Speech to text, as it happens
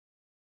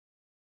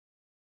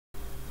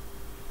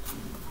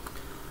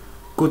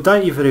Good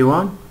day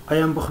everyone, I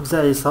am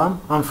BOUKHOUBZA.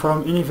 I'm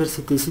from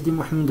University Sidi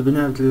Mohammed bin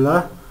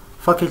Abdullah,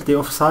 Faculty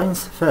of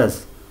Science,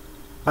 Fez.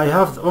 I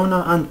have the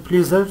honor and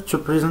pleasure to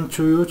present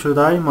to you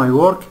today my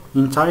work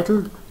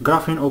entitled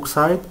Graphene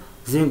Oxide,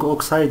 Zinc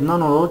Oxide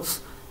Nanorods,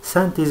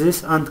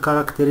 Synthesis and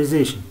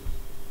Characterization.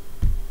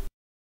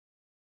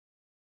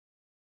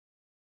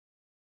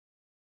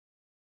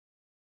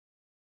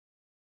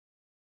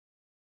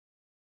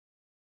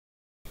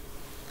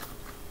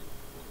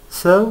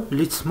 So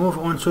let's move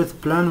on to the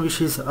plan,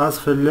 which is as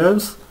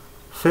follows.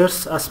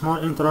 First, a small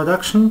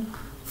introduction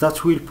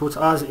that will put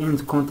us in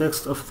the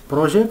context of the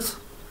project,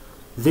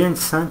 then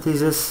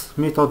synthesis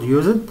method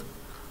used,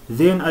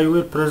 then I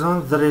will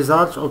present the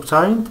result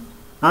obtained,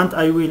 and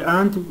I will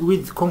end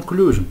with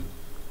conclusion.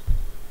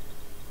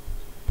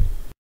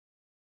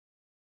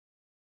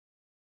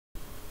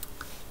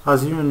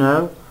 As you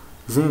know,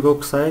 zinc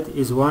oxide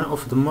is one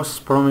of the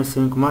most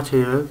promising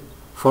materials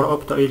for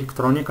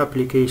optoelectronic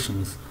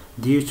applications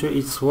due to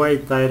its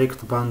wide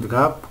direct band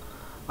gap,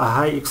 a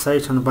high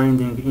exciton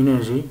binding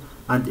energy,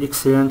 and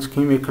excellent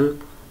chemical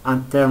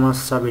and thermal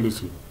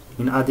stability.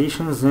 In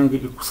addition, zinc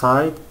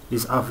oxide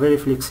is a very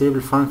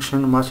flexible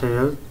function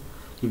material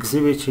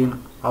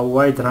exhibiting a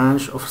wide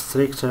range of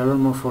structural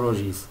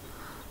morphologies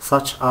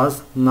such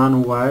as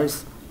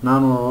nanowires,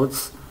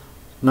 nanorods,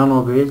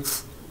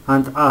 nanobelts,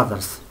 and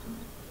others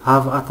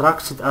have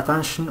attracted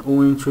attention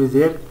owing to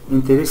their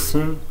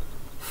interesting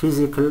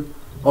physical,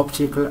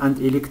 optical, and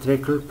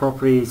electrical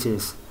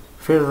properties.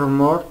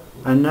 Furthermore,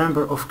 a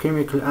number of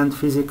chemical and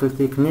physical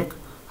techniques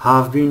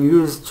have been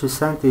used to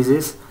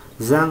synthesize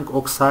zinc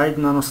oxide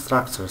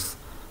nanostructures,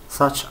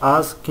 such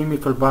as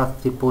chemical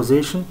bath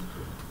deposition,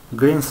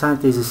 green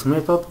synthesis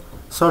method,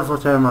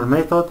 solvothermal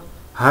method,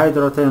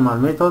 hydrothermal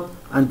method,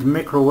 and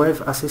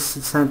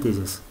microwave-assisted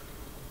synthesis.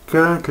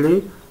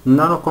 Currently,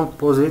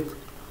 nanocomposite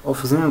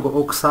of zinc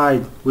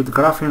oxide with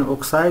graphene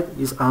oxide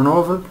is a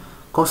novel,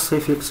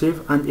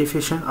 cost-effective, and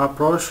efficient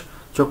approach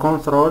to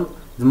control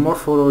the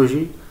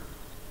morphology,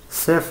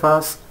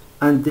 surface,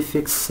 and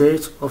defect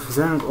state of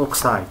zinc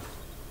oxide.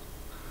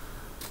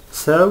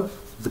 So,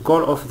 the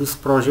goal of this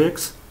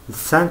project, the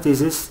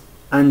synthesis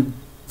and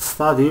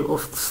study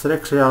of the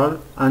structural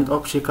and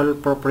optical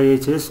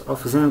properties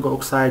of zinc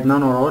oxide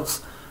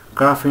nanorods,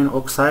 graphene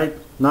oxide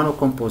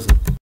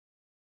nanocomposite.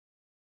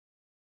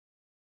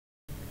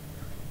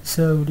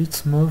 So,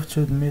 let's move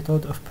to the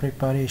method of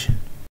preparation.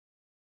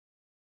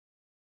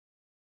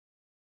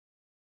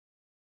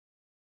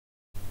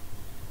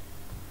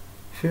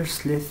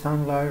 Firstly,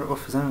 thin layer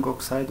of zinc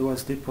oxide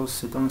was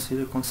deposited on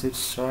silicon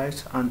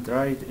substrate and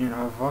dried in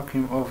a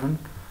vacuum oven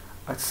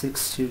at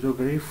 60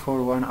 degrees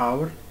for 1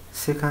 hour.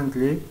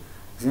 Secondly,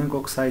 zinc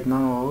oxide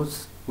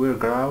nanorods were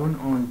ground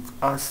on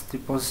as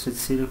deposited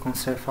silicon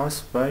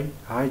surface by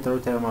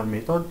hydrothermal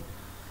method.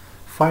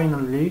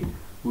 Finally,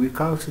 we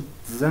coated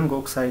zinc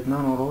oxide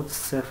nanorods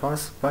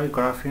surface by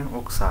graphene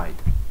oxide.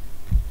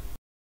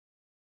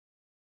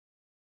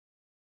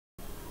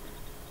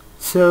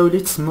 So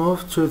let's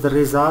move to the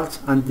result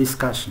and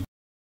discussion.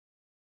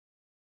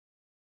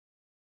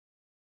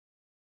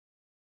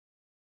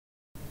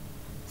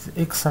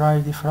 The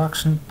X-ray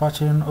diffraction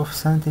pattern of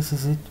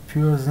synthesized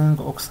pure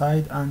zinc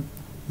oxide and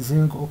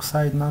zinc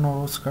oxide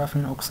nanorods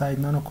graphene oxide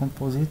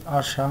nanocomposite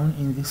are shown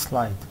in this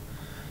slide.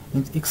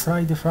 In the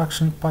X-ray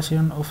diffraction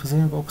pattern of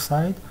zinc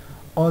oxide,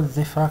 all the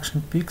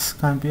diffraction peaks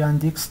can be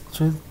indexed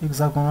to the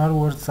hexagonal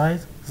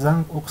word-side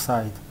zinc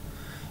oxide.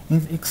 In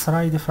the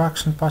X-ray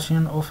diffraction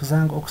pattern of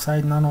zinc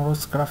oxide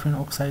nanorods graphene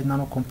oxide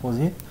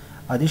nanocomposite,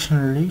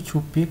 additionally, two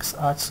peaks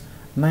at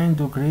 9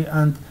 degrees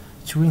and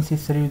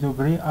 23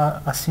 degrees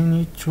are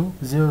assigned to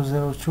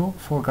 002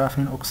 for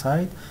graphene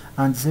oxide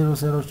and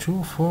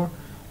 002 for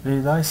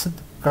realized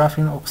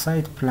graphene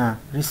oxide plane,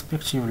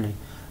 respectively.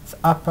 The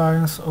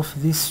appearance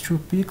of these two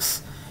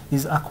peaks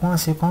is a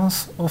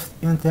consequence of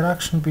the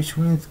interaction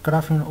between the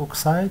graphene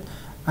oxide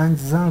and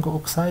zinc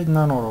oxide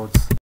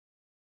nanorods.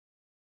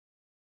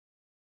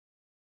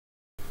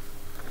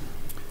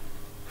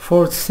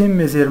 For the same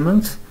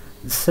measurement,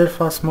 the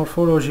surface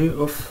morphology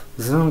of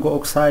zinc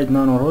oxide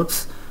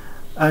nanorods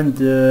and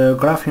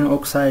graphene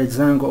oxide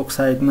zinc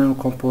oxide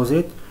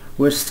nanocomposite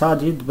were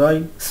studied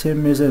by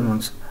same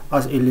measurements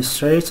as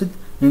illustrated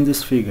in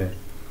this figure.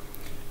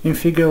 In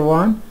figure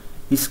 1,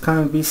 it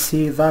can be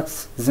seen that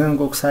zinc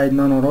oxide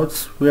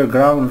nanorods were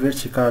ground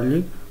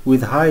vertically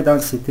with high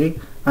density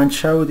and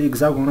showed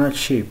hexagonal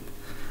shape,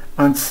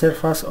 and the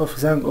surface of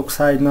zinc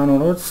oxide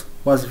nanorods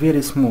was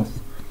very smooth.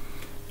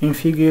 In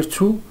figure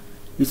 2,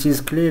 it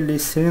is clearly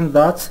seen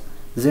that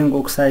zinc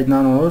oxide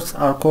nanorods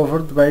are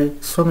covered by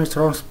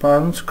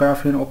semi-transparent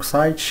graphene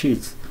oxide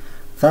sheets,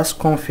 thus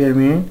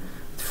confirming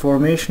the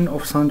formation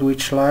of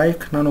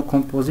sandwich-like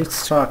nanocomposite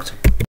structure.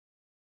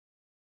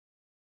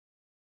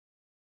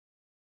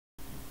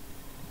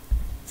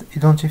 The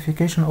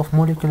identification of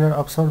molecular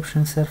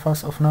absorption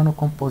surface of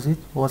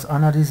nanocomposite was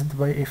analyzed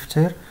by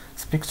FTIR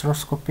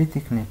spectroscopy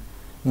technique.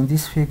 In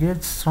this figure,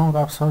 the strong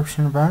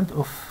absorption band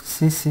of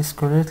CC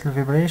skeletal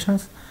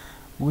vibrations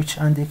which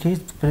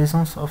indicate the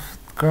presence of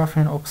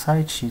graphene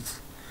oxide sheets.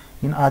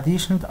 In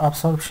addition, the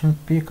absorption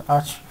peak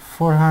at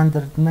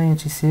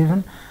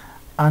 497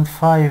 and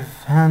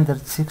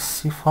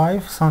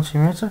 565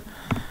 cm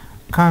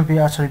can be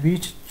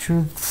attributed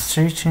to the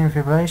stretching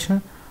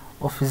vibration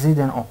of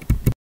ZNO.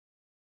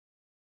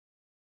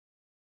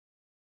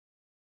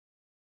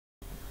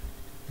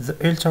 The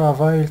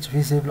ultraviolet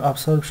visible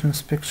absorption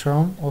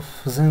spectrum of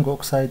zinc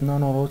oxide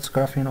nanorods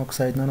graphene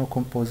oxide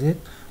nanocomposite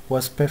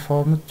was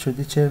performed to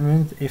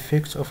determine the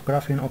effect of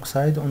graphene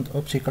oxide on the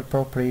optical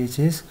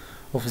properties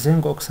of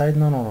zinc oxide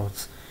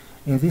nanorods.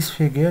 In this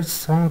figure,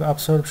 strong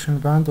absorption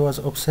band was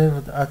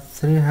observed at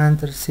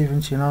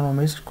 370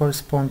 nanometers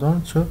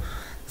corresponding to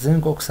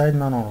zinc oxide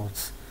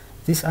nanorods.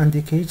 This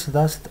indicates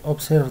that the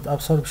observed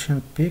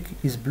absorption peak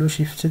is blue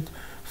shifted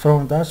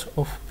from that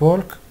of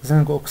bulk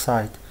zinc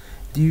oxide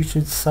due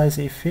to the size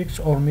effect,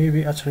 or may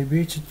be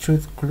attributed to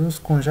the close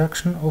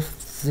conjunction of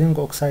zinc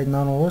oxide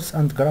nanorods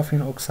and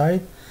graphene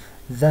oxide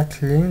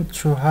that led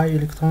to high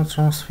electron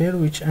transfer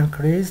which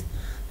increased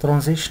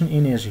transition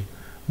energy.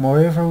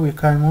 Moreover, we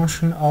can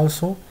mention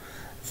also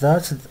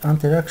that the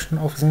interaction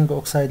of zinc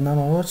oxide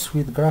nanorods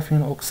with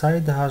graphene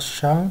oxide has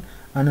shown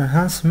an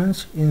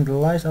enhancement in the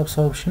light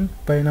absorption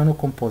by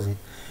nanocomposite,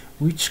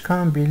 which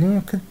can be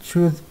linked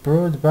to the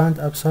broadband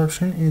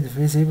absorption in the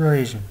visible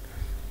region.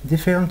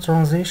 Different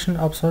transition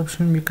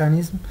absorption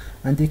mechanisms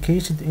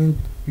indicated in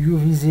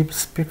UV-visible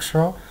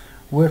spectra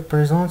were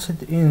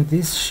presented in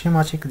this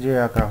schematic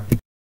diagram.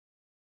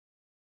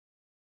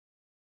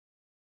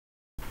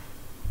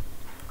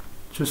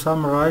 To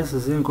summarize,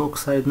 zinc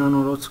oxide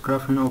nanorods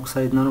graphene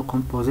oxide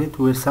nanocomposite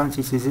were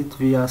synthesized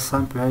via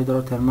sample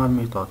hydrothermal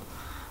method.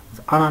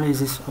 The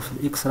analysis of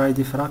the X-ray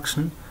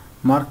diffraction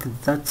marked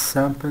that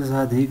samples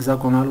had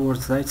hexagonal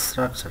wordite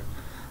structure.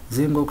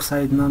 Zinc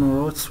oxide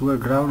nanorods were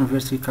ground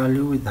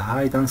vertically with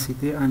high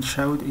density and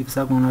showed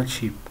hexagonal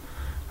shape.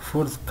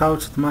 For the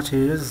couched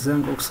materials,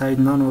 zinc oxide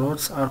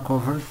nanorods are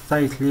covered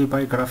tightly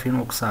by graphene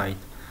oxide.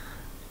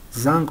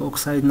 Zinc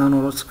oxide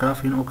nanorods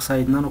graphene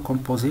oxide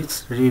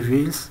nanocomposites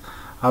reveals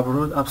a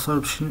broad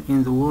absorption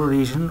in the wall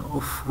region,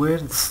 of where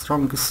the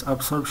strongest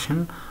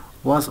absorption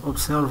was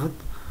observed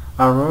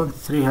around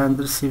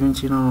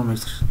 370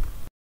 nanometers.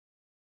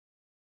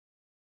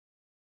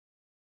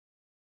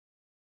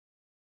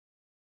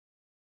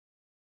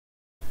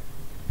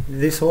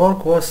 This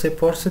work was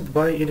supported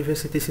by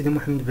University Sidi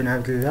Mohammed bin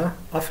Abdullah,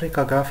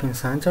 Africa Graphene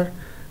Center,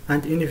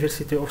 and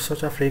University of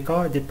South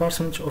Africa,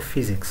 Department of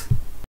Physics.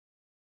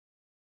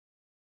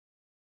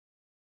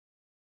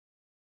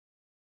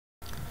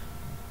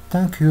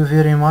 Thank you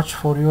very much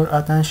for your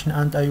attention,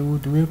 and I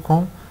would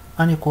welcome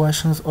any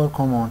questions or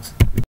comments.